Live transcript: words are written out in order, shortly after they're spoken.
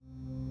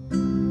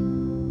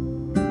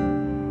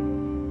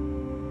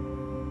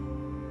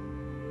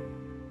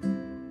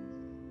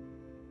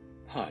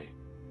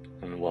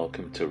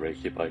Welcome to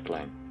Reiki by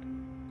Glenn,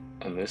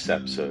 and this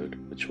episode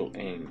which will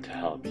aim to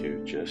help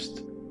you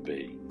just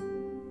be.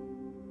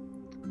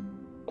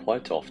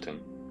 Quite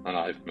often, and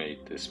I've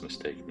made this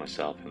mistake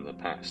myself in the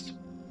past,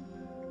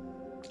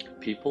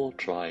 people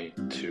try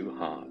too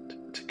hard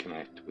to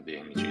connect with the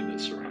energy that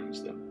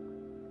surrounds them.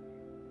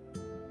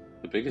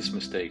 The biggest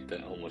mistake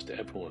that almost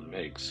everyone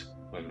makes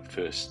when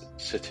first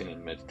sitting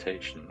in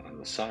meditation and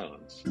the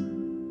silence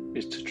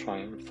is to try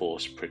and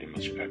force pretty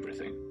much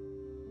everything.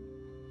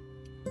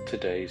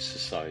 Today's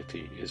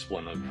society is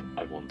one of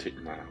I want it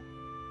now,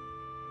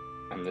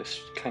 and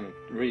this kind of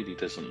really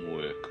doesn't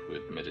work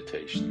with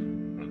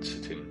meditation and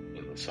sitting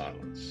in the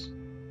silence.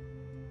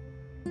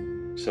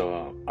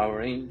 So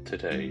our aim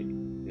today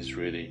is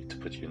really to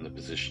put you in the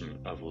position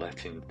of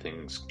letting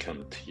things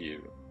come to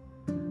you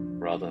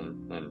rather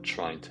than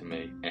trying to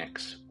make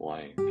X,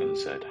 Y, and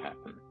Z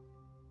happen.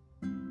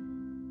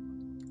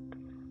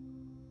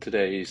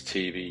 Today's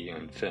TV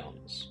and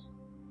films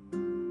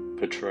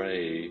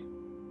portray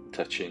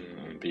touching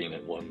and being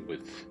at one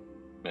with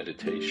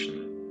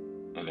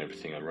meditation and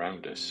everything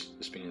around us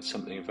as being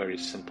something very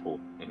simple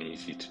and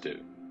easy to do.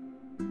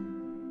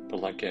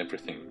 But like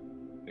everything,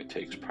 it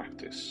takes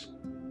practice.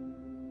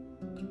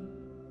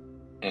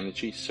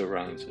 Energy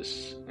surrounds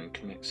us and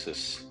connects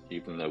us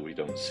even though we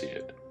don't see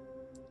it.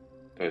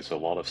 There's a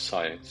lot of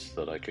science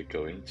that I could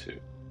go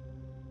into.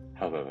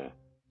 However,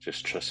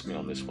 just trust me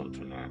on this one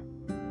for now.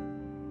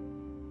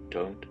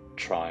 Don't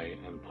try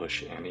and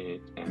push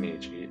any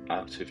energy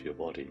out of your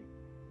body,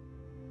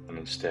 and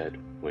instead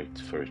wait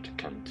for it to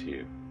come to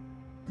you.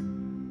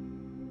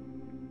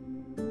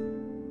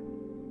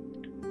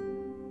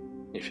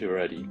 If you're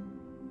ready,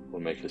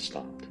 we'll make a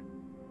start.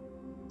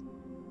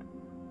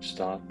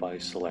 Start by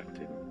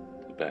selecting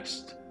the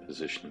best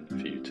position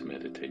for you to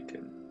meditate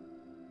in.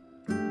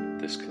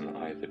 This can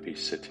either be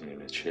sitting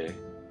in a chair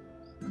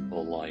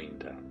or lying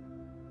down,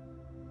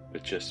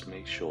 but just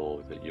make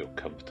sure that you're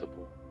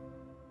comfortable,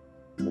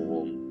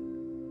 warm,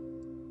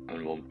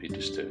 and won't be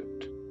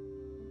disturbed.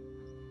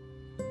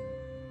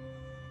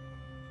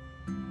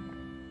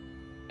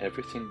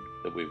 Everything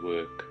that we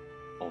work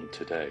on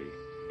today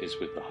is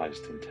with the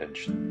highest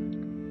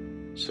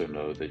intention, so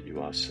know that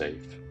you are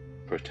safe,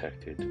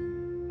 protected,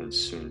 and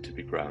soon to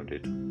be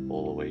grounded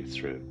all the way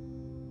through.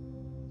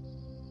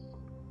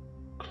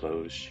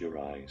 Close your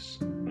eyes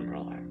and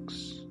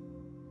relax,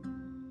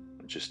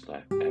 and just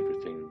let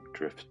everything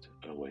drift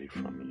away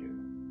from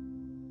you.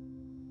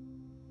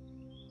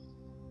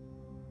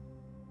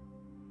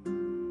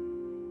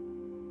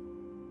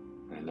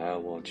 And now I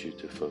want you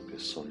to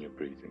focus on your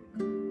breathing.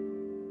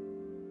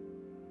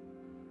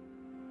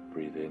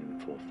 Breathe in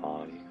for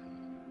 5,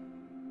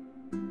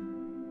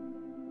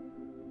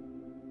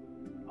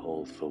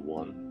 hold for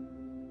 1,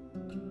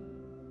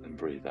 and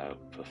breathe out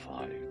for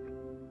 5,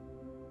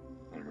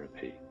 and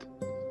repeat.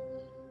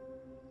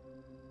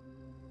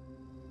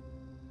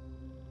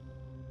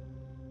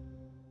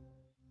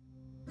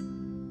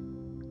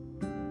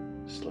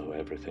 Slow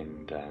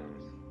everything down.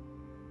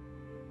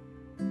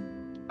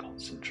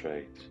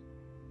 Concentrate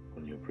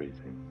on your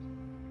breathing.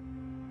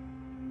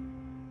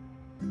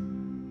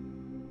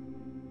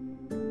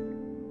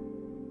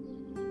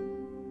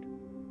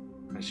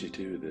 As you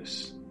do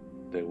this,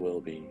 there will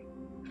be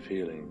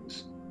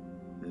feelings,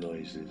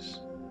 noises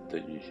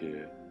that you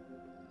hear,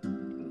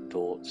 and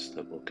thoughts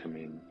that will come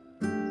in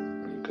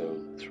and go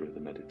through the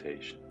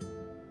meditation.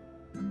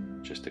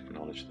 Just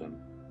acknowledge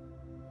them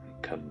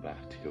and come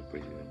back to your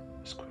breathing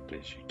as quickly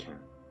as you can.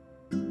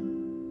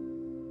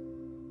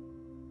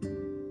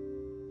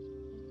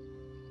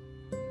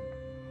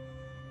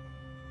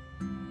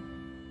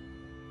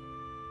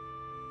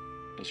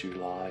 As you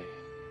lie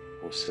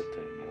or sit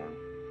there now,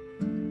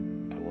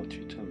 I want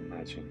you to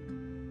imagine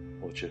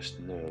or just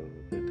know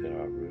that there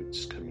are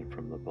roots coming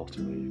from the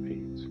bottom of your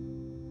feet,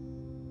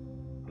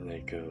 and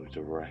they go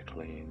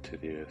directly into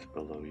the earth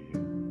below you.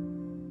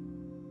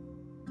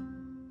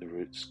 The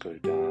roots go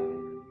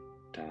down,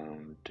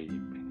 down deep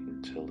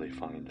until they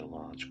find a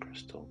large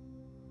crystal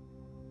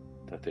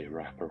that they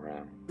wrap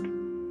around.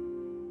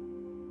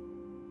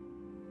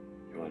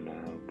 You are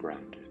now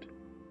grounded.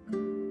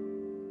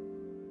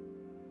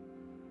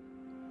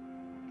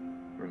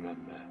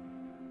 Remember,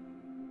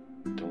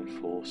 don't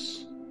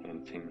force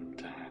anything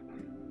to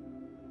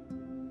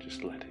happen.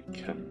 Just let it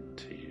come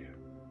to you.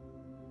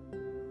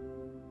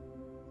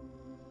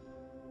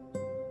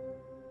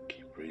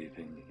 Keep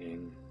breathing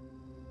in.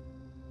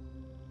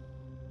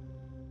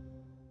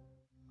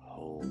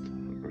 Hold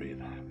and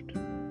breathe out.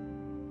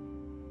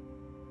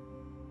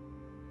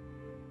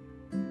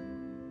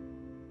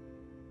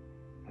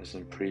 As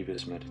in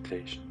previous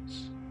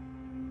meditations,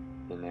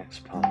 the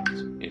next part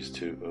is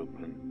to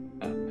open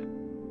up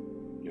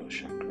your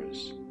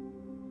chakras.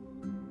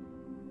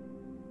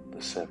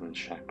 The 7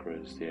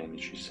 chakras, the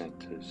energy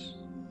centers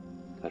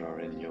that are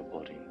in your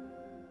body.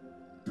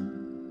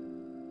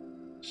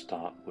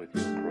 Start with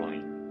your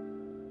groin,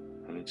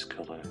 and its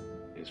color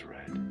is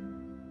red.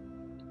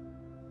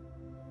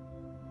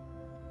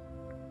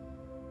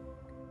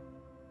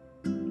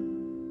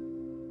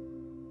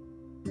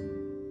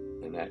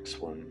 The next next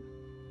one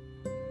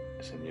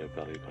is in your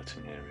belly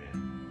button area,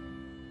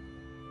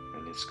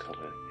 and its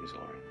color is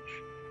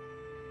orange.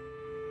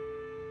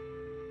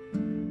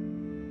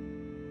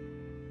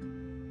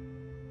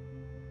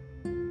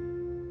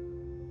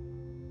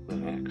 The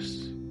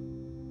next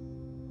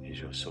is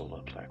your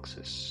solar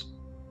plexus,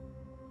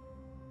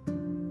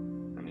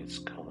 and its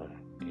color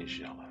is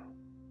yellow.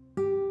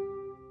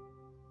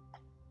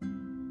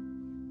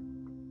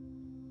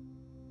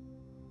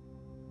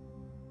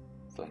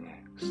 The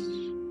next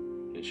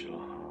is your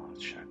heart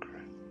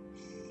chakra,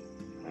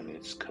 and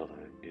its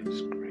color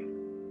is green.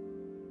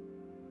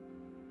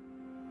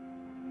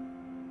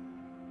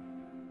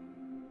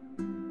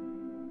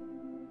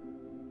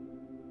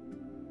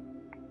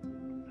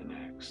 The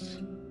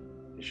next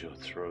is your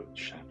throat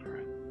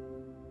chakra,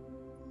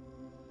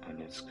 and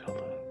its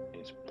color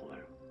is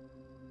blue.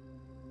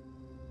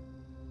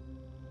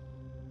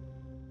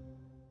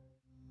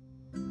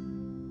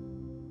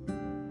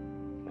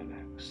 The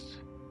next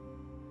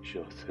is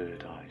your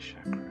third eye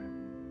chakra,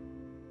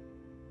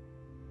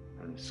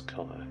 and its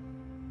color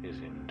is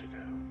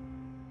indigo.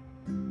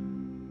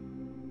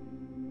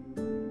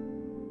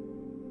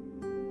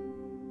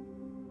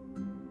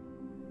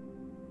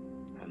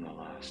 And the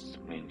last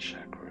main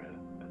chakra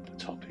at the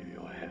top of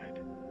your head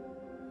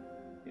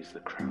is the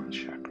crown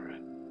chakra,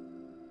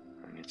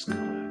 and its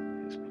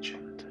color is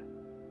magenta.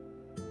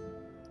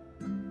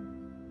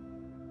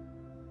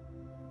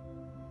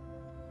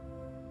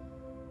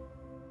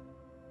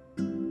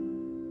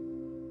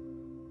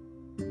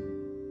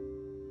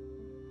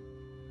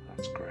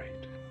 That's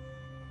great.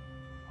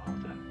 Well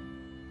done.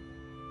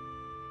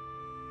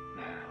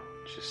 Now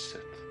just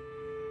sit.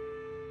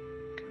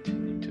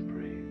 Continue to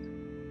breathe.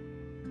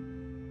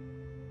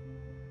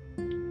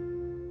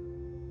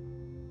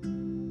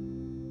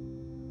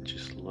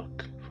 Just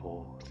look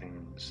for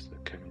things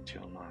that come into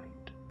your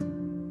mind.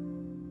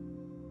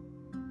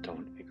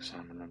 Don't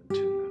examine them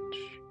too much.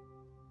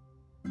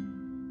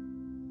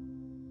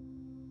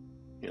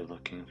 You're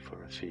looking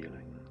for a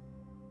feeling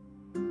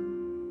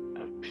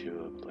of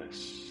pure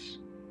bliss.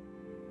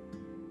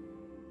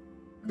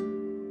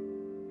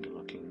 You're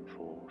looking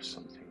for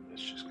something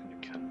that's just going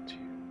to come to you.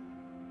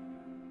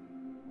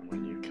 And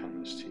when it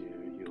comes to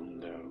you, you'll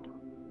know.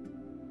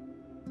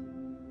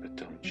 But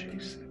don't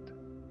chase it.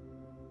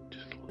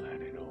 Just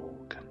let it all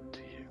come to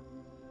you.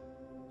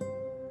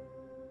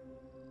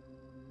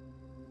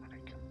 Let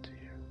it come to you.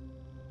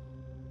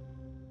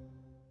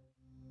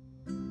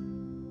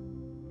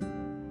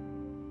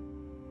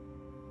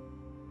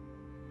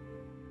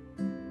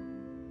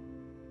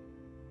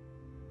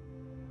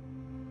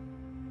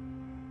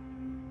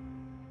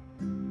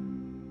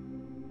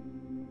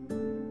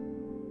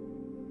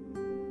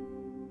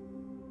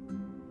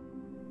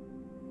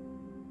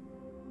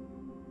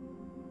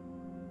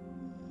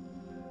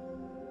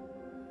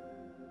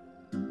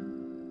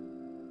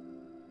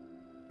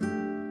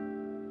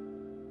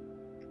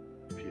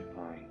 If you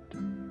find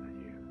that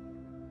you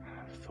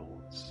have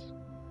thoughts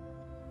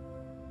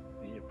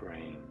and your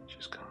brain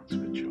just can't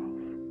switch off,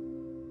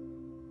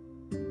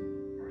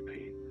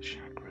 repeat the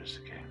chakras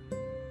again.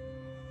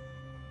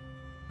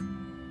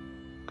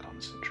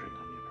 Concentrate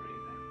on your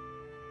breathing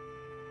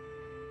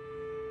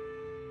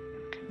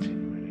and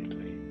continually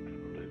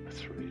loop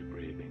through your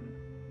breathing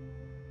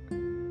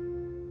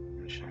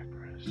and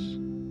chakras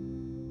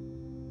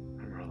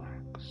and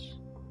relax.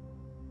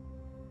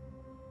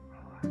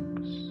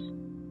 Relax.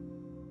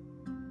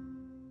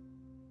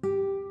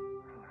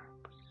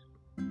 Relax.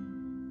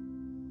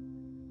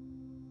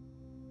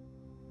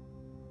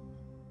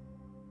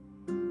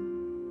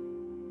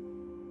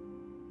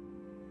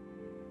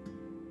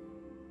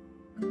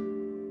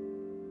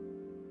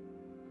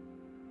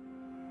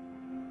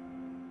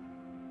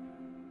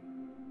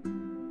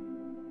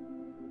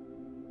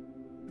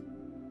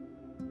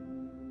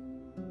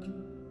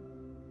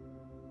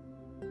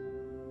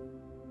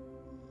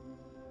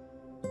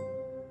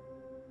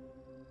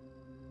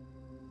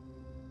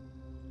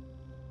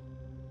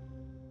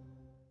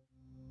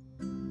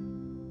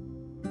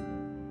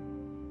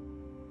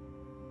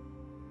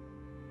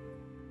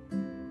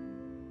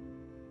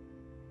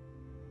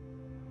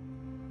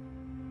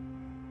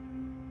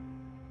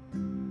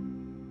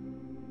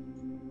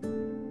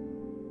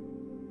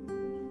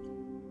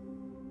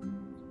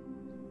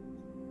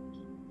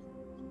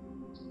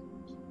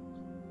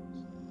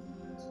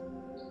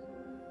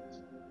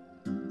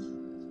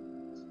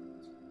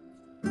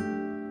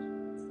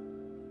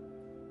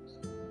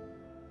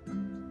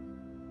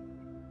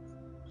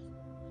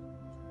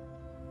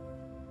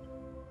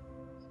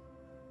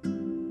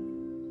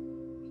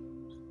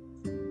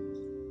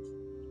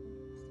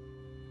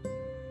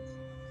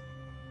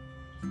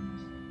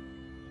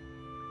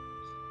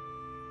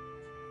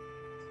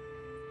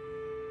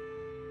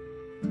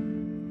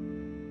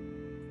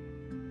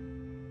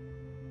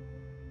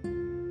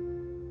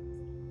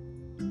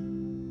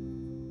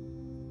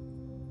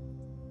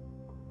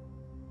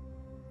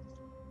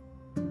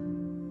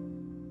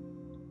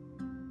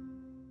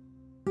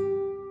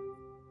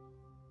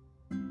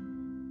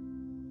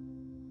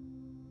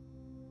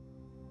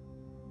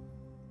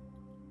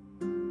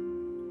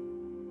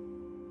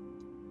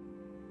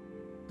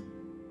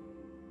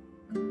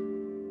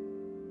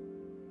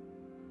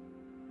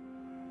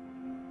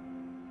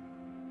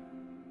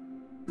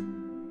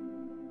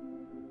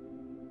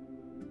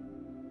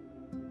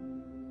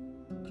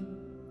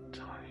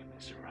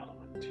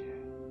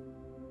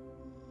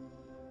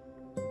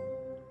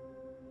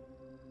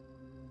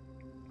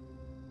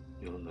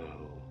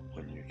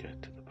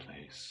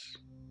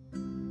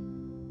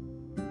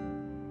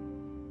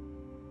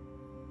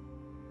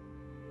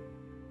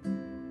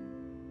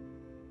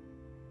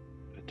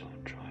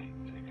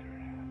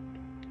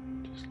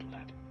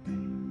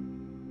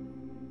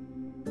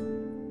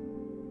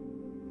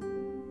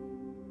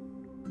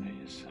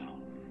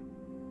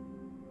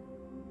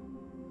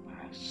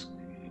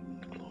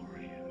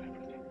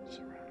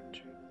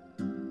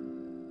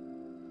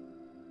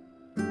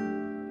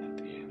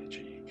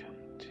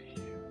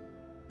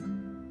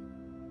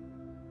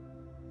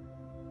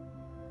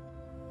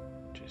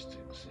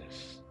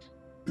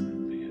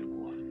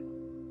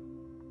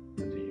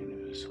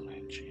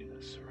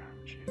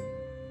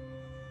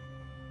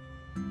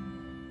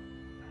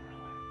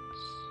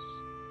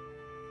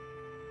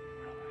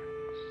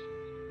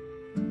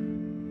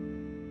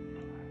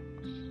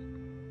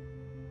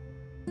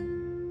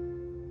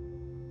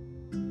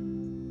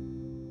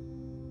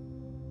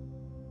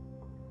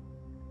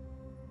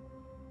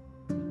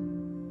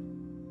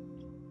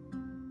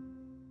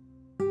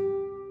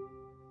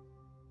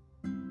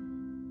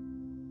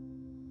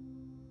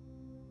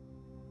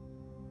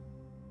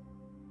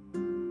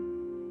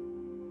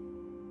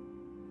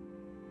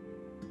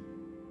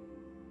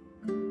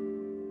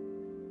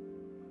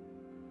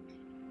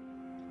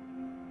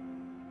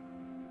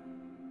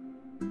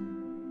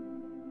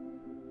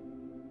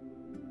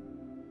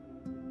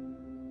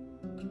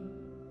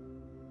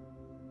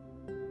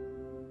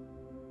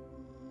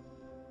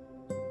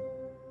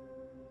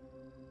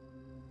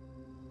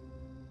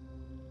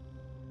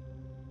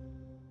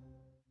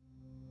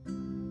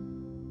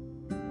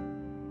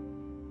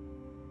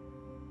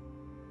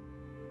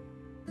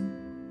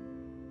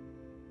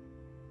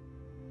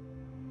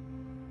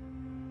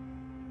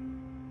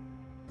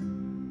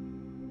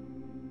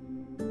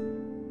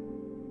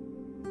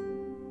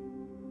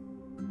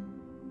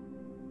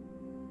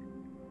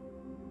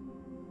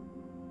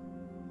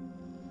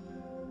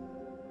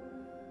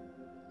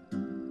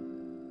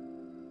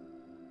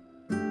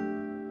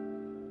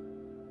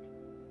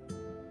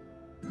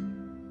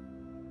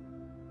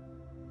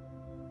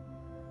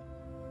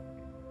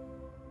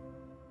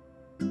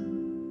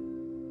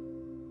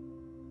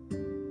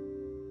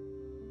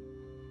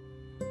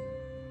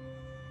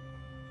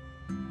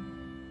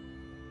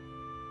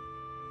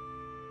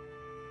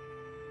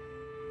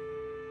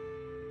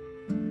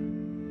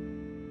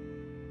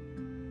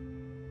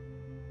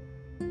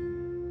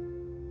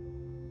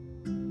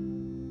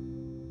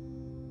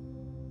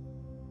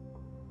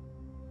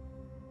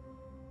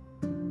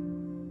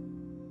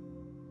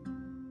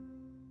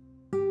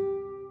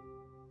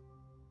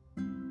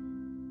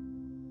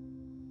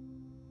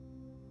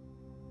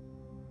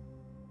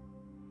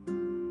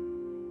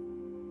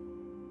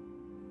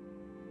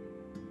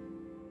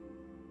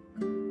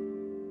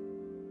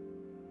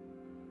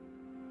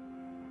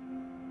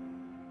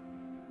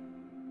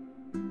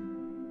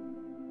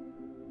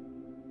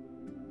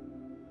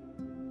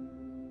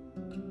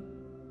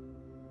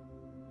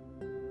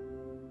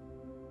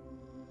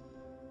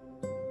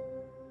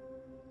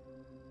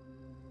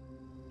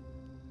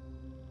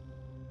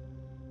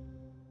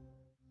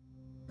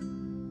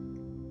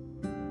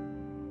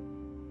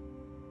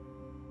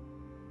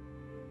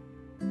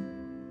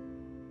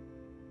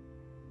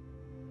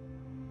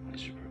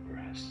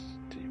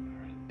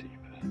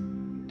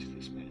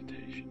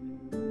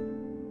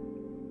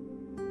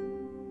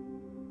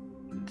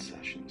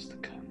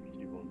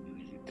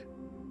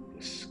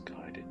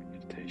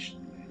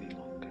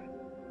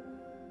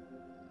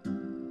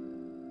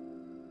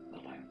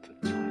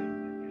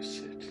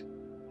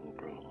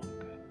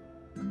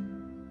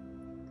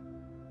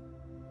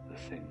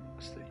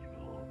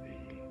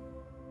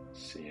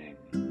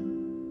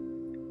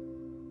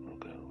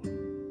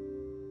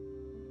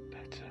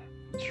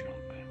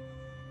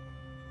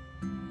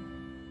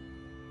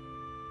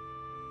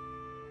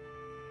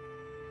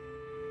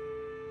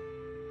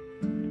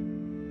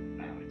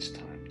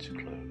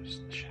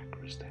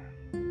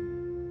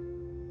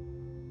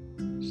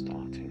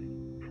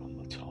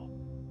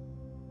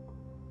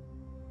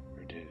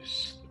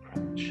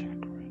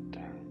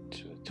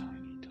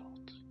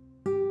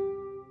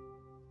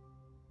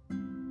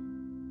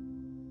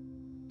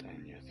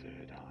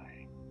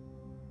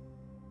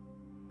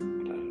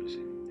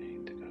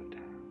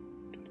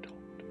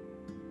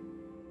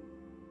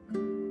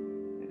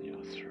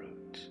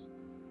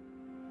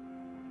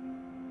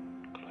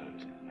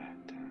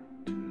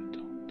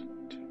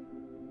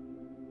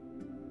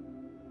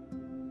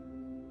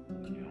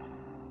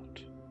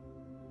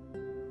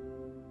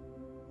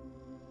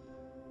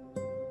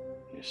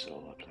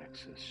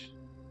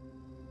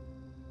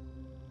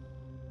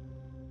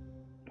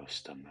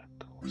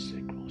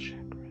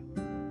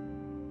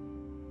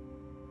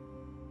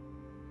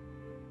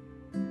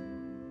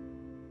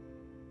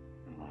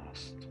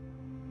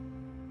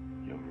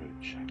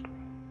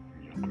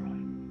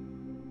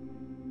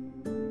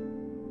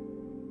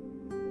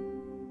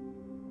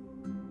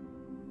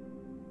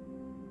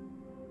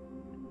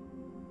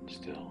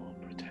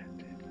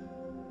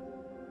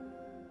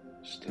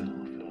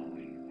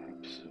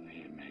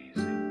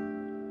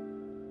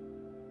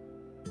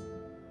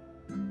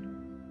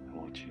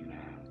 want you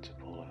now to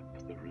pull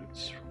up the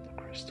roots from the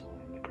crystal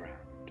in the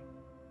ground,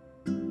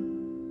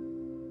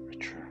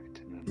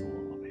 retracting them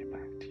all the way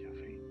back to your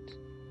feet.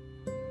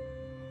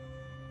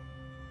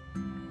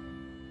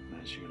 And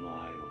as you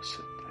lie or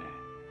sit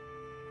there,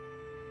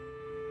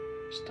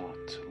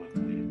 start to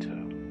wiggle your